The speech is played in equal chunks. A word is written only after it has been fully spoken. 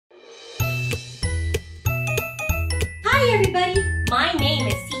everybody! My name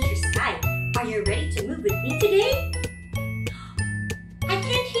is Teacher Sky. Are you ready to move with me today? I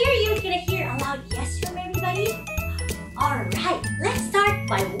can't hear you. Can I hear a loud yes from everybody? Alright, let's start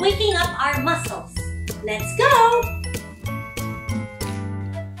by waking up our muscles. Let's go!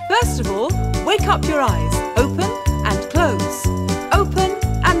 First of all, wake up your eyes. Open and close. Open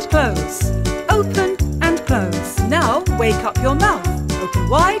and close. Open and close. Now wake up your mouth. Open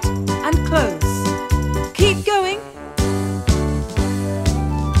wide and close. Keep going.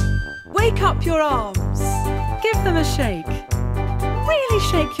 Wake up your arms. Give them a shake. Really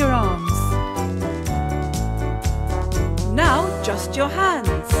shake your arms. Now just your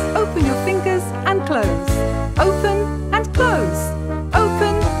hands. Open your fingers and close. Open and close.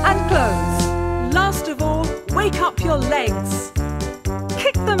 Open and close. Last of all, wake up your legs.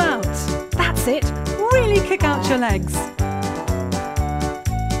 Kick them out. That's it. Really kick out your legs.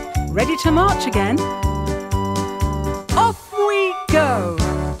 Ready to march again? Off we go.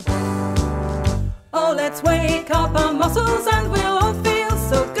 Oh, let's wake up our muscles and we'll all feel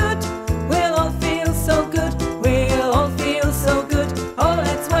so good. We'll all feel so good. We'll all feel so good. Oh,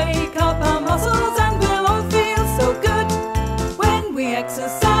 let's wake up our muscles and we'll all feel so good. When we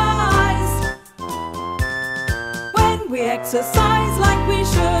exercise. When we exercise like we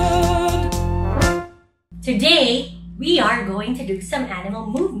should. Today, we are going to do some animal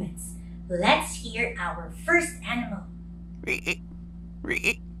movements. Let's hear our first animal.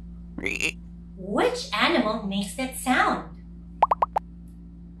 Which animal makes that sound?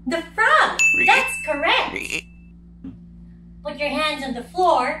 The frog! That's correct! Put your hands on the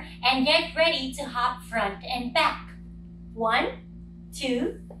floor and get ready to hop front and back. 1,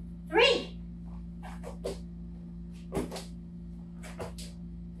 2, 3.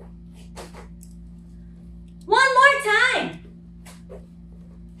 One more time!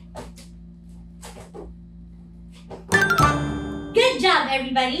 Good job,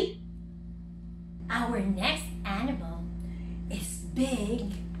 everybody! Our next animal is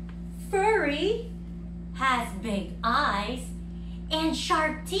big, furry, has big eyes, and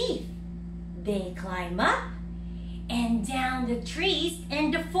sharp teeth. They climb up and down the trees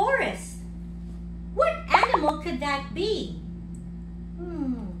in the forest. What animal could that be?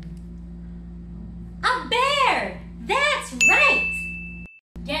 A bear! That's right!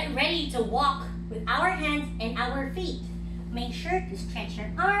 Get ready to walk with our hands and our feet. Make sure to stretch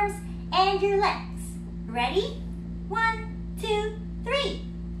your arms and your legs. Ready? 1, 2, 3.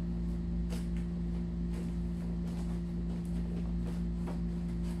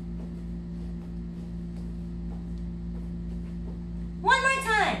 One more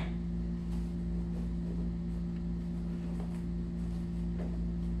time.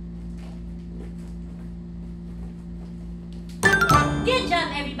 Good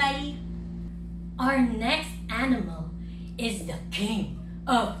job, everybody. Our next animal is the king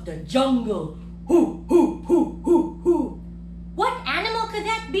of the jungle. Hoo, hoo, hoo, hoo, hoo. What animal could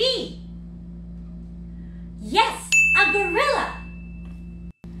that be? Yes, a gorilla.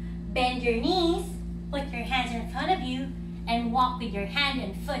 Bend your knees, put your hands in front of you, and walk with your hand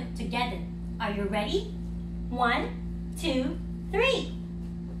and foot together. Are you ready? 1, 2, 3.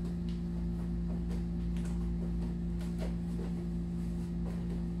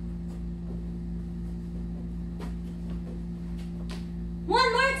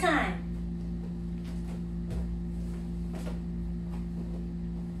 One more time.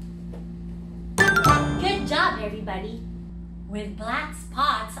 Good job, everybody. With black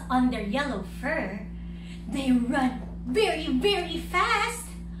spots on their yellow fur, they run very, very fast.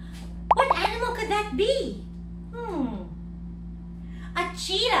 What animal could that be? A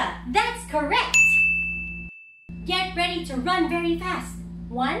cheetah. That's correct. Get ready to run very fast.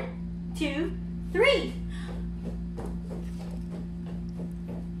 1, 2, 3.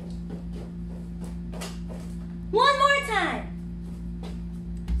 One more time.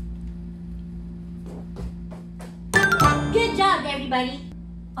 Good job, everybody.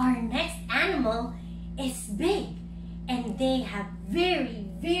 Our next animal is big and they have very,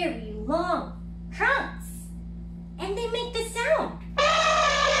 very long trunks. And they make the sound.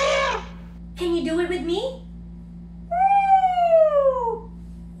 Can you do it with me?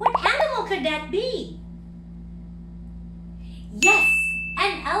 What animal could that be? Yes,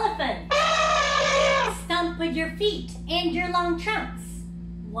 an elephant. Stomp with your feet and your long trunks.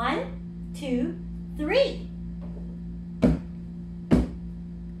 1, 2, 3.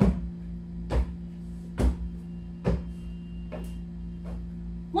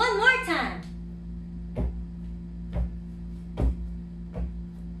 One more time.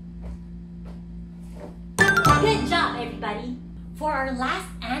 Good job, everybody. For our last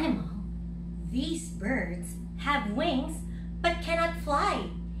animal, these birds have wings but cannot fly.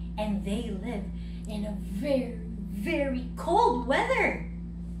 And they live in a very, very cold weather.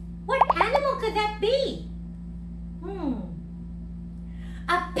 What animal could that be?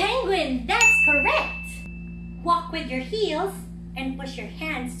 A penguin, that's correct. Walk with your heels and push your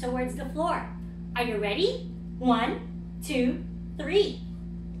hands towards the floor. Are you ready? 1, 2, 3.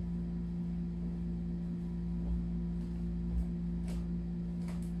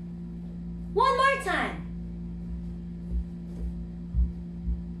 One more time.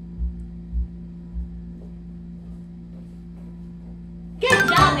 Good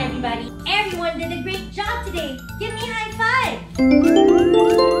job, everybody. Everyone did a great job today. Give me a high five.